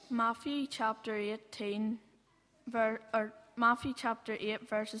Matthew chapter 8,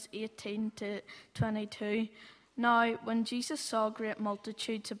 verses 18 to 22. Now, when Jesus saw great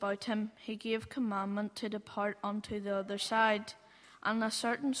multitudes about him, he gave commandment to depart unto the other side. And a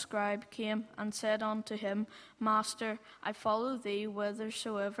certain scribe came and said unto him, Master, I follow thee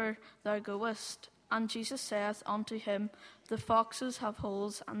whithersoever thou goest. And Jesus saith unto him, The foxes have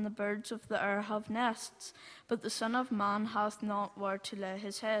holes, and the birds of the air have nests, but the Son of Man hath not where to lay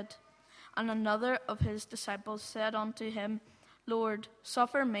his head. And another of his disciples said unto him, Lord,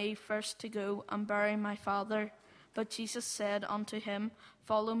 suffer me first to go and bury my father. But Jesus said unto him,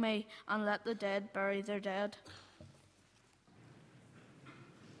 Follow me, and let the dead bury their dead.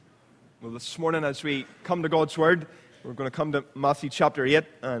 Well, this morning as we come to God's Word, we're going to come to Matthew chapter 8.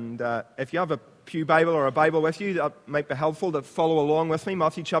 And if you have a Pew Bible or a Bible with you, that might be helpful to follow along with me.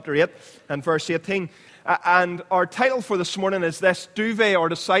 Matthew chapter 8 and verse 18. And our title for this morning is this: Duvet or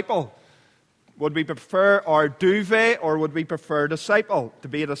Disciple? Would we prefer our duvet or would we prefer disciple, to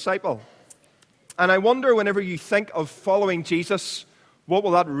be a disciple? And I wonder, whenever you think of following Jesus, what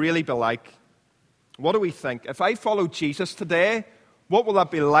will that really be like? What do we think? If I follow Jesus today, what will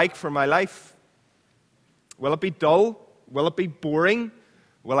that be like for my life? Will it be dull? Will it be boring?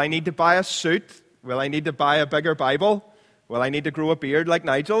 Will I need to buy a suit? Will I need to buy a bigger Bible? Will I need to grow a beard like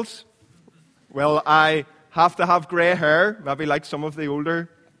Nigel's? Will I have to have grey hair, maybe like some of the older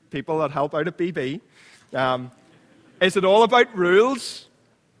people that help out at BB? Is it all about rules?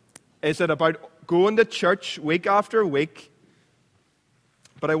 Is it about going to church week after week?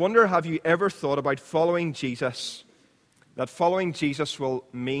 But I wonder, have you ever thought about following Jesus? That following Jesus will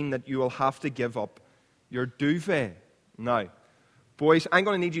mean that you will have to give up your duvet. Now, boys, I'm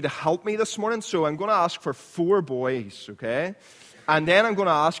going to need you to help me this morning, so I'm going to ask for 4 boys, okay? And then I'm going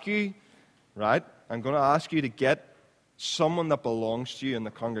to ask you, right, I'm going to ask you to get someone that belongs to you in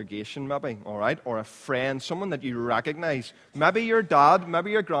the congregation, maybe, all right? Or a friend, someone that you recognize. Maybe your dad,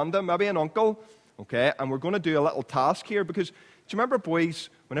 maybe your granddad, maybe an uncle, okay? And we're going to do a little task here, because do you remember, boys,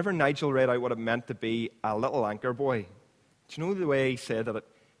 whenever Nigel read out what it meant to be a little anchor boy? Do you know the way he said that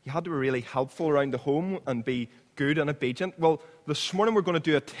you had to be really helpful around the home and be good and obedient? Well, this morning we're going to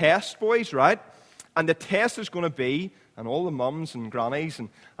do a test, boys, right? And the test is going to be, and all the mums and grannies and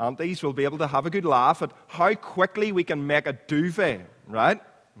aunties will be able to have a good laugh at how quickly we can make a duvet, right?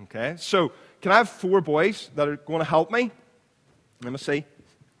 Okay, so can I have 4 boys that are going to help me? Let me see.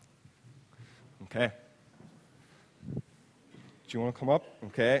 Okay. Do you want to come up?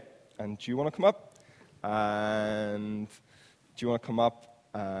 Okay. And do you want to come up? And do you want to come up?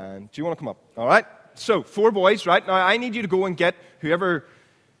 And do you want to come up? All right. So 4 boys, right? Now I need you to go and get whoever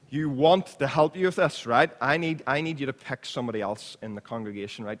you want to help you with this, right? I need you to pick somebody else in the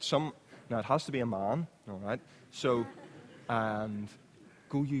congregation, right? Now it has to be a man, all right? So, and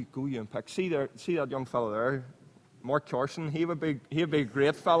go you and pick. See that young fellow there, Mark Carson. He'd be a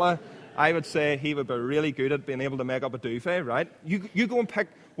great fella. I would say he would be really good at being able to make up a duvet, right? You go and pick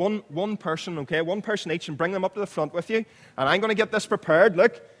one person, okay? One person each, and bring them up to the front with you. And I'm going to get this prepared.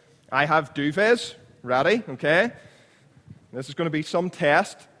 Look, I have duvets ready, okay? This is going to be some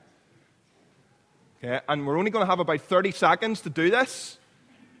test. Okay, and we're only going to have about 30 seconds to do this.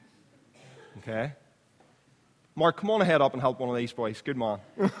 Okay. Mark, come on ahead up and help one of these boys. Good man.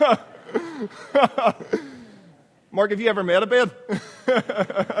 Mark, have you ever made a bed?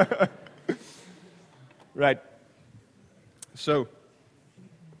 Right. So,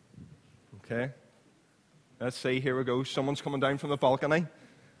 okay. Let's see, here we go. Someone's coming down from the balcony.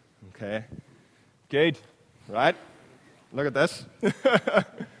 Okay. Good. Right. Look at this.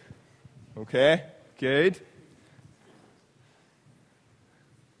 Okay. Good.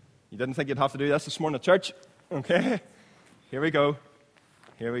 You didn't think you'd have to do this morning at church? Okay. Here we go.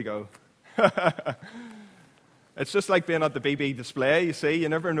 It's just like being at the BB display, you see. You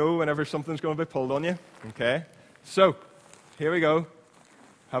never know whenever something's going to be pulled on you. Okay. So, here we go.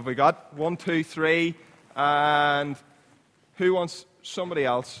 Have we got 1, 2, 3, and who wants somebody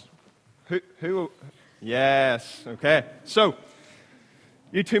else? Who? Yes. Okay. So,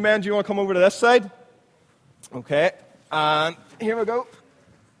 you 2 men, do you want to come over to this side? Okay, and here we go.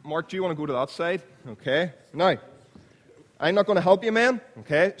 Mark, do you want to go to that side? Okay. Now, I'm not going to help you, man.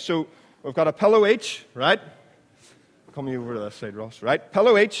 Okay, so we've got a pillow each, right? Come you over to this side, Ross. Right,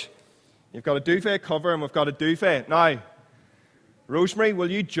 pillow each. You've got a duvet cover, and we've got a duvet. Now, Rosemary, will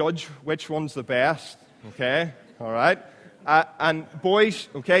you judge which one's the best? Okay, all right. And boys,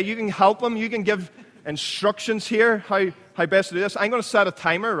 okay, you can help them. You can give instructions here how best to do this. I'm going to set a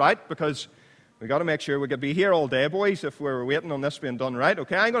timer, right? Because we've got to make sure we could be here all day, boys, if we're waiting on this being done, right?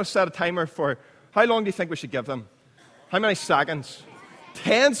 Okay, I'm going to set a timer for how long do you think we should give them? How many seconds?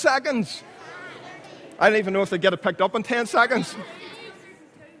 10 seconds. I don't even know if they get it picked up in 10 seconds.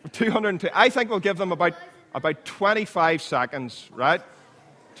 202. I think we'll give them about 25 seconds, right?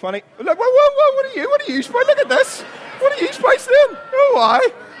 20. Look, whoa, what are you boys? Look at this. What are you boys doing? Oh, why?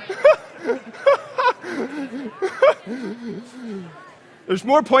 There's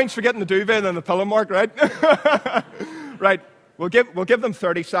more points for getting the duvet than the pillow, Mark, right? Right. We'll give them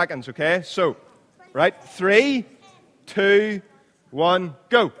 30 seconds, okay? So, right, 3, 2, 1,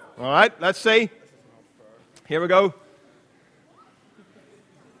 go. All right, let's see. Here we go.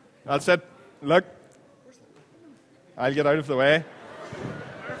 That's it. Look. I'll get out of the way.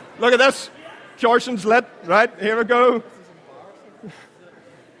 Look at this. Carson's lit. Right, here we go.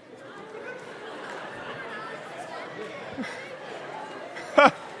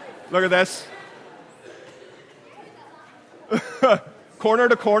 Look at this. Corner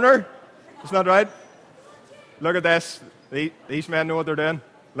to corner. Isn't that right? Look at this. These men know what they're doing.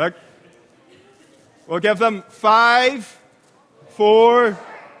 Look. We'll give them 5, 4,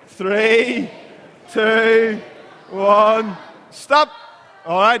 3, 2, 1. Stop.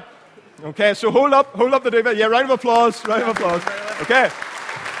 All right. Okay, so hold up the duvet. Yeah, round of applause. Okay.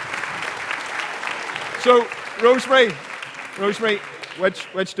 So, Rosemary,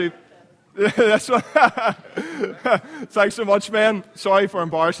 which do? This one. Thanks so much, man. Sorry for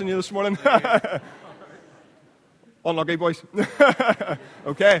embarrassing you this morning. Unlucky, boys.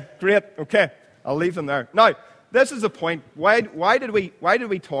 Okay, great. Okay, I'll leave them there. Now, this is the point. Why did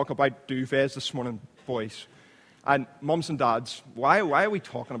we talk about duvets this morning, boys? And mums and dads, why are we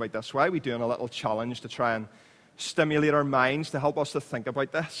talking about this? Why are we doing a little challenge to try and stimulate our minds to help us to think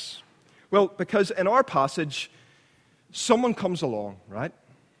about this? Well, because in our passage, someone comes along, right?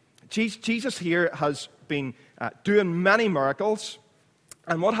 Jesus here has been doing many miracles.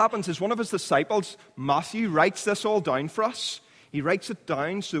 And what happens is one of his disciples, Matthew, writes this all down for us. He writes it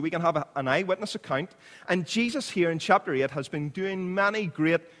down so we can have an eyewitness account. And Jesus here in chapter 8 has been doing many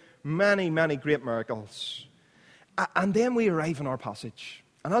great miracles. And then we arrive in our passage.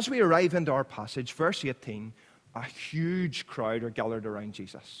 And as we arrive into our passage, verse 18, a huge crowd are gathered around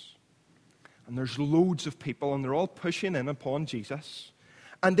Jesus. And there's loads of people, and they're all pushing in upon Jesus.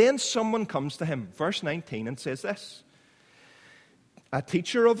 And then someone comes to him, verse 19, and says this. A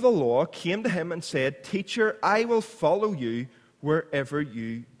teacher of the law came to him and said, "Teacher, I will follow you wherever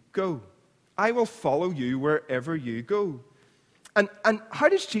you go." I will follow you wherever you go. And how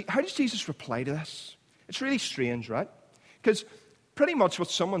does Jesus reply to this? It's really strange, right? Because pretty much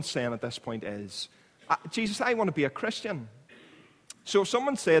what someone's saying at this point is, Jesus, I want to be a Christian. So if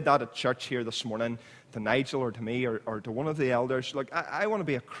someone said that at church here this morning to Nigel or to me or to one of the elders, like, I want to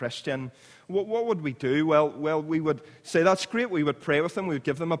be a Christian, what would we do? Well, we would say, that's great. We would pray with them. We would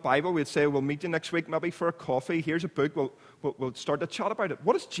give them a Bible. We'd say, we'll meet you next week maybe for a coffee. Here's a book. We'll start to chat about it.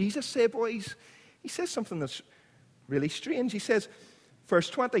 What does Jesus say, boys? He says something that's really strange. He says, verse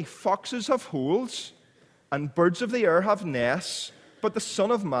 20, foxes have holes and birds of the air have nests, but the Son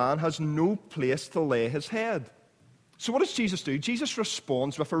of Man has no place to lay his head. So what does Jesus do? Jesus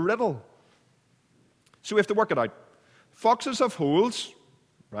responds with a riddle. So we have to work it out. Foxes have holes,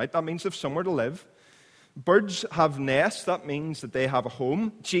 right? That means they have somewhere to live. Birds have nests. That means that they have a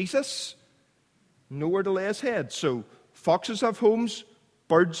home. Jesus, nowhere to lay his head. So foxes have homes,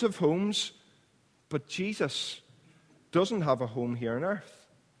 birds have homes, but Jesus doesn't have a home here on earth.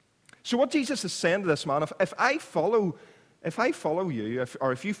 So what Jesus is saying to this man, if I follow you,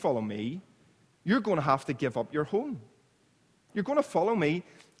 or if you follow me, you're going to have to give up your home. You're going to follow me,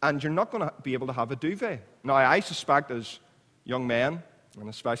 and you're not going to be able to have a duvet. Now, I suspect as young men, and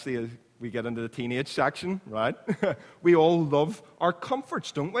especially as we get into the teenage section, right? We all love our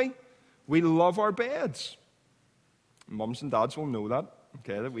comforts, don't we? We love our beds. Mums and dads will know that,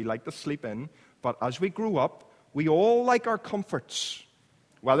 okay, that we like to sleep in. But as we grow up, we all like our comforts.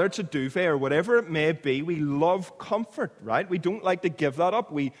 Whether it's a duvet or whatever it may be, we love comfort, right? We don't like to give that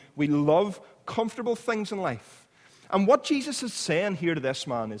up. We love comfortable things in life. And what Jesus is saying here to this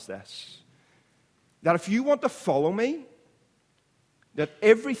man is this, that if you want to follow me, that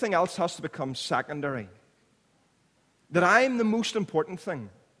everything else has to become secondary. That I'm the most important thing.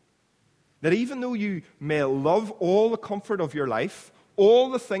 That even though you may love all the comfort of your life, all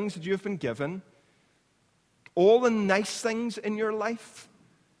the things that you have been given, all the nice things in your life,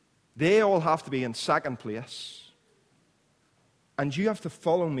 they all have to be in second place. And you have to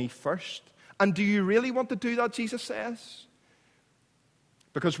follow me first. And do you really want to do that, Jesus says?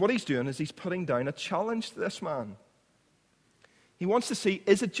 Because what he's doing is he's putting down a challenge to this man. He wants to see,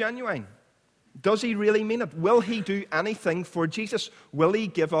 is it genuine? Does he really mean it? Will he do anything for Jesus? Will he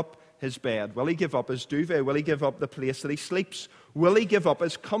give up his bed? Will he give up his duvet? Will he give up the place that he sleeps? Will he give up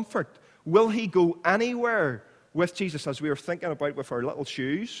his comfort? Will he go anywhere with Jesus, as we were thinking about with our little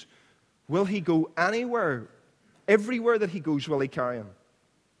shoes? Will he go anywhere? Everywhere that he goes, will he carry him?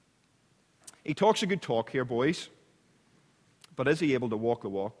 He talks a good talk here, boys. But is he able to walk the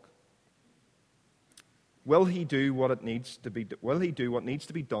walk? Will he do what needs to be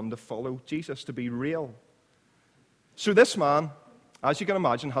done to follow Jesus, to be real? So this man, as you can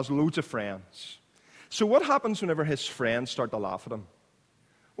imagine, has loads of friends. So what happens whenever his friends start to laugh at him?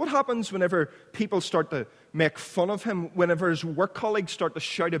 What happens whenever people start to make fun of him, whenever his work colleagues start to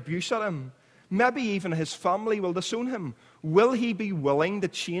shout abuse at him? Maybe even his family will disown him. Will he be willing to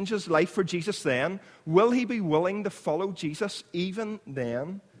change his life for Jesus then? Will he be willing to follow Jesus even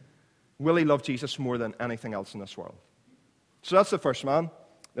then? Will he love Jesus more than anything else in this world? So that's the first man.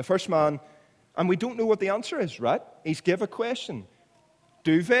 The first man, and we don't know what the answer is, right? He's given a question.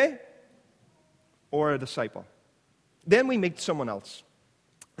 Duvet or a disciple? Then we meet someone else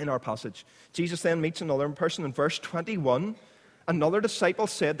in our passage. Jesus then meets another person in verse 21. Another disciple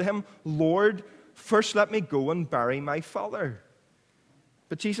said to him, Lord, first let me go and bury my father.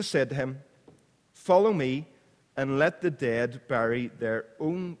 But Jesus said to him, follow me and let the dead bury their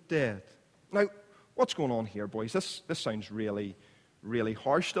own dead. Now, what's going on here, boys? This sounds really, really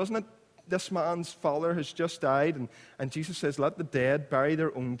harsh, doesn't it? This man's father has just died, and Jesus says, let the dead bury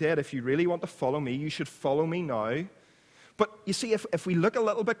their own dead. If you really want to follow me, you should follow me now. But you see, if we look a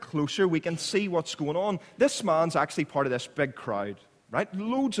little bit closer, we can see what's going on. This man's actually part of this big crowd, right?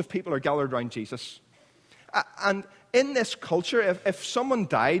 Loads of people are gathered around Jesus. And in this culture, if someone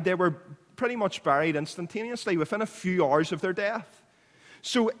died, they were pretty much buried instantaneously within a few hours of their death.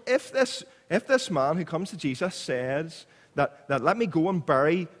 So if this man who comes to Jesus says that let me go and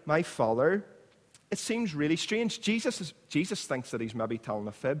bury my father, it seems really strange. Jesus thinks that he's maybe telling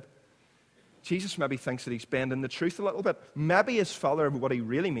a fib. Jesus maybe thinks that he's bending the truth a little bit. Maybe his father, what he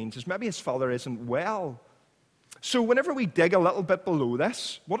really means is maybe his father isn't well. So whenever we dig a little bit below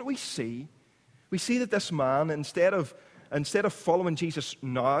this, what do we see? We see that this man, instead of following Jesus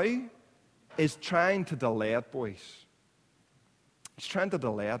now, is trying to delay it, boys. He's trying to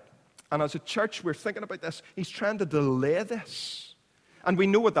delay it. And as a church, we're thinking about this. He's trying to delay this. And we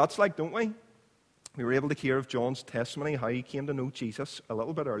know what that's like, don't we? We were able to hear of John's testimony, how he came to know Jesus a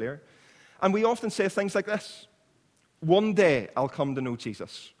little bit earlier. And we often say things like this. One day I'll come to know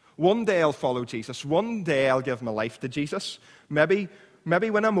Jesus. One day I'll follow Jesus. One day I'll give my life to Jesus. Maybe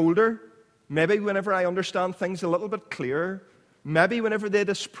when I'm older. Maybe whenever I understand things a little bit clearer. Maybe whenever they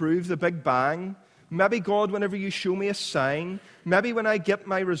disprove the Big Bang. Maybe, God, whenever you show me a sign. Maybe when I get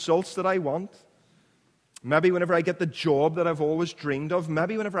my results that I want. Maybe whenever I get the job that I've always dreamed of.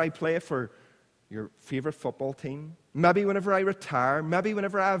 Maybe whenever I play for your favorite football team. Maybe whenever I retire. Maybe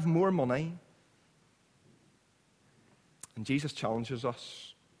whenever I have more money. And Jesus challenges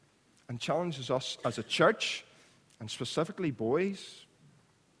us. And challenges us as a church, and specifically boys,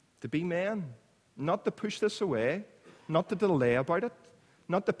 to be men. Not to push this away. Not to delay about it.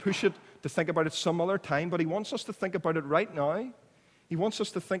 Not to push it, to think about it some other time. But he wants us to think about it right now. He wants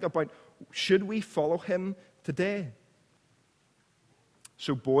us to think about, should we follow him today?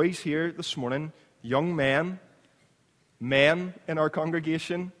 So boys here this morning, young men in our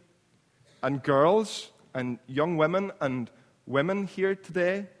congregation, and girls and young women and women here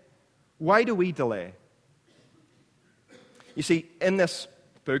today, why do we delay? You see, in this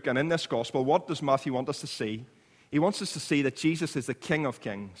book and in this gospel, what does Matthew want us to see? He wants us to see that Jesus is the King of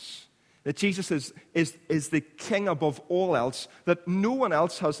Kings. That Jesus is the King above all else, that no one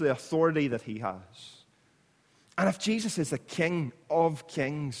else has the authority that he has. And if Jesus is the King of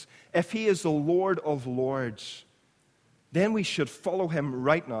Kings, if he is the Lord of Lords, then we should follow him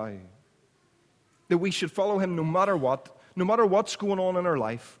right now. That we should follow him no matter what's going on in our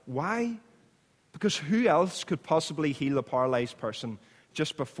life. Why? Because who else could possibly heal a paralyzed person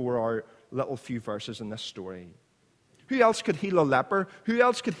just before our little few verses in this story? Who else could heal a leper? Who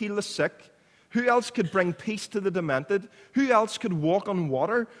else could heal the sick? Who else could bring peace to the demented? Who else could walk on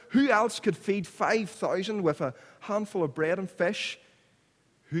water? Who else could feed 5,000 with a handful of bread and fish?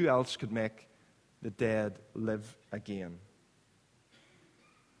 Who else could make the dead live again?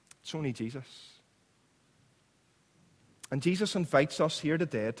 It's only Jesus. And Jesus invites us here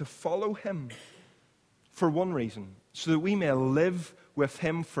today to follow him for one reason, so that we may live with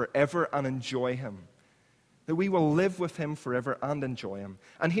him forever and enjoy him. That we will live with him forever and enjoy him.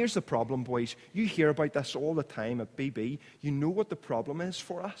 And here's the problem, boys. You hear about this all the time at BB. You know what the problem is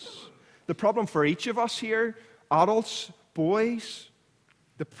for us. The problem for each of us here, adults, boys,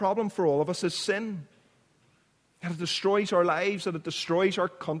 the problem for all of us is sin. That it destroys our lives, that it destroys our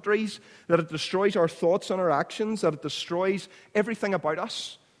countries, that it destroys our thoughts and our actions, that it destroys everything about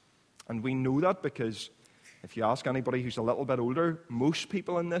us. And we know that because if you ask anybody who's a little bit older, most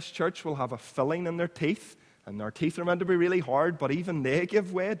people in this church will have a filling in their teeth, and their teeth are meant to be really hard, but even they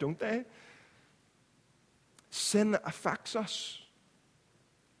give way, don't they? Sin affects us.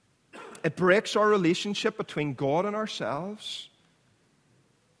 It breaks our relationship between God and ourselves.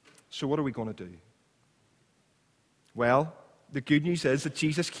 So what are we going to do? Well, the good news is that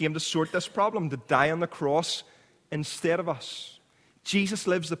Jesus came to sort this problem, to die on the cross instead of us. Jesus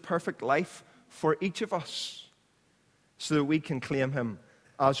lives the perfect life for each of us so that we can claim him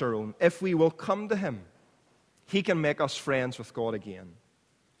as our own. If we will come to him, he can make us friends with God again.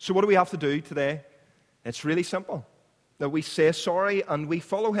 So what do we have to do today? It's really simple. That we say sorry and we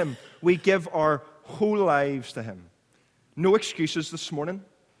follow him. We give our whole lives to him. No excuses this morning.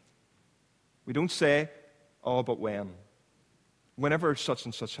 We don't say, oh, but when? Whenever such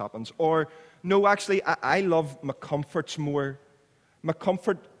and such happens. Or, no, actually, I love my comforts more. My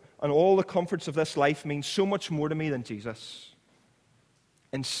comfort and all the comforts of this life mean so much more to me than Jesus.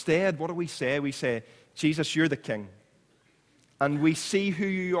 Instead, what do we say? We say, Jesus, you're the King. And we see who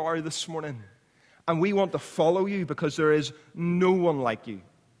you are this morning. And we want to follow you because there is no one like you.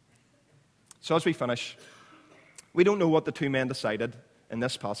 So as we finish, we don't know what the two men decided in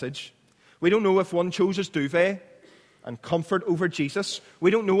this passage. We don't know if one chose his duvet and comfort over Jesus.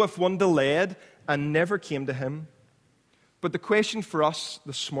 We don't know if one delayed and never came to him. But the question for us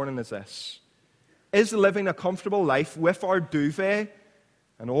this morning is this. Is living a comfortable life with our duvet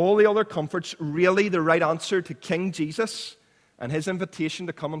and all the other comforts really the right answer to King Jesus and his invitation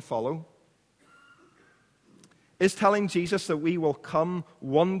to come and follow? Is telling Jesus that we will come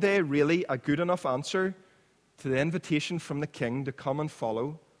one day really a good enough answer to the invitation from the King to come and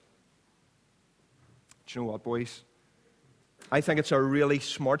follow? Do you know what, boys? I think it's a really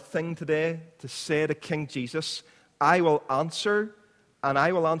smart thing today to say to King Jesus, I will answer, and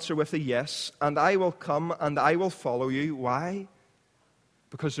I will answer with a yes, and I will come and I will follow you. Why?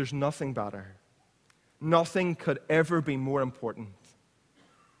 Because there's nothing better. Nothing could ever be more important.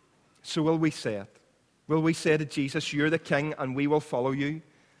 So will we say it? Will we say to Jesus, you're the King and we will follow you?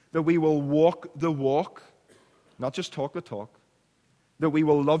 That we will walk the walk, not just talk the talk. That we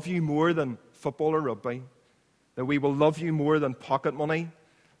will love you more than football or rugby. That we will love you more than pocket money.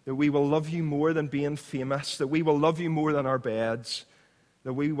 That we will love you more than being famous. That we will love you more than our beds.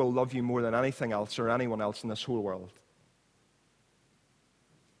 That we will love you more than anything else or anyone else in this whole world.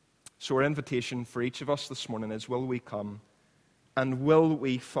 So our invitation for each of us this morning is, will we come and will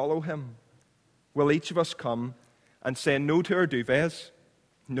we follow him? Will each of us come and say no to our duvets,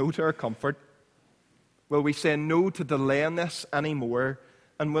 no to our comfort? Will we say no to delaying this anymore?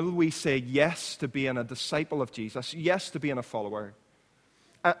 And will we say yes to being a disciple of Jesus, yes to being a follower?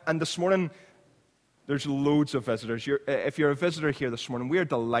 And this morning, there's loads of visitors. If you're a visitor here this morning, we're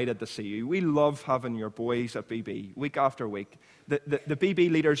delighted to see you. We love having your boys at BB week after week. The BB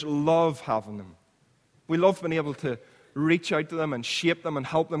leaders love having them. We love being able to reach out to them and shape them and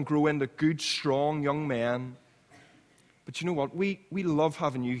help them grow into good, strong young men. But you know what? We love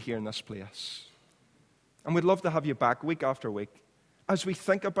having you here in this place. And we'd love to have you back week after week as we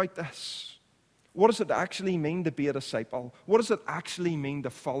think about this. What does it actually mean to be a disciple? What does it actually mean to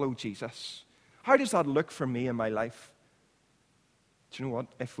follow Jesus? How does that look for me in my life? Do you know what?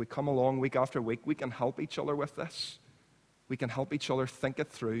 If we come along week after week, we can help each other with this. We can help each other think it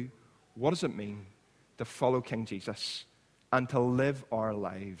through. What does it mean to follow King Jesus and to live our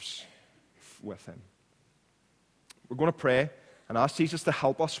lives with him? We're going to pray and ask Jesus to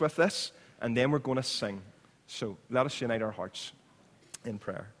help us with this, and then we're going to sing. So let us unite our hearts in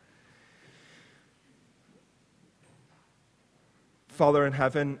prayer. Father in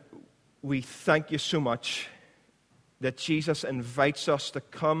heaven, we thank you so much that Jesus invites us to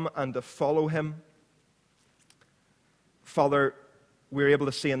come and to follow him. Father, we're able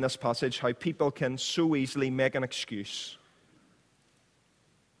to see in this passage how people can so easily make an excuse.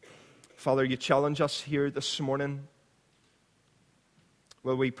 Father, you challenge us here this morning.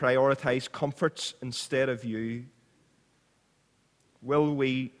 Will we prioritize comforts instead of you? Will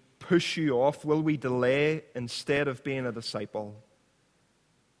we push you off? Will we delay instead of being a disciple?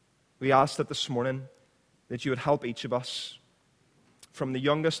 We ask that this morning that you would help each of us, from the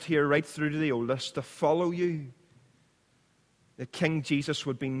youngest here right through to the oldest, to follow you. That King Jesus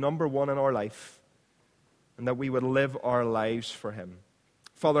would be number one in our life, and that we would live our lives for him.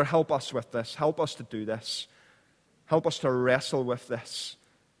 Father, help us with this. Help us to do this. Help us to wrestle with this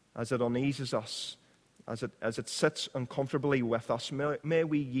as it uneases us, as it sits uncomfortably with us. May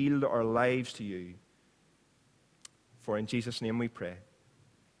we yield our lives to you. For in Jesus' name we pray.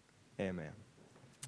 Amen.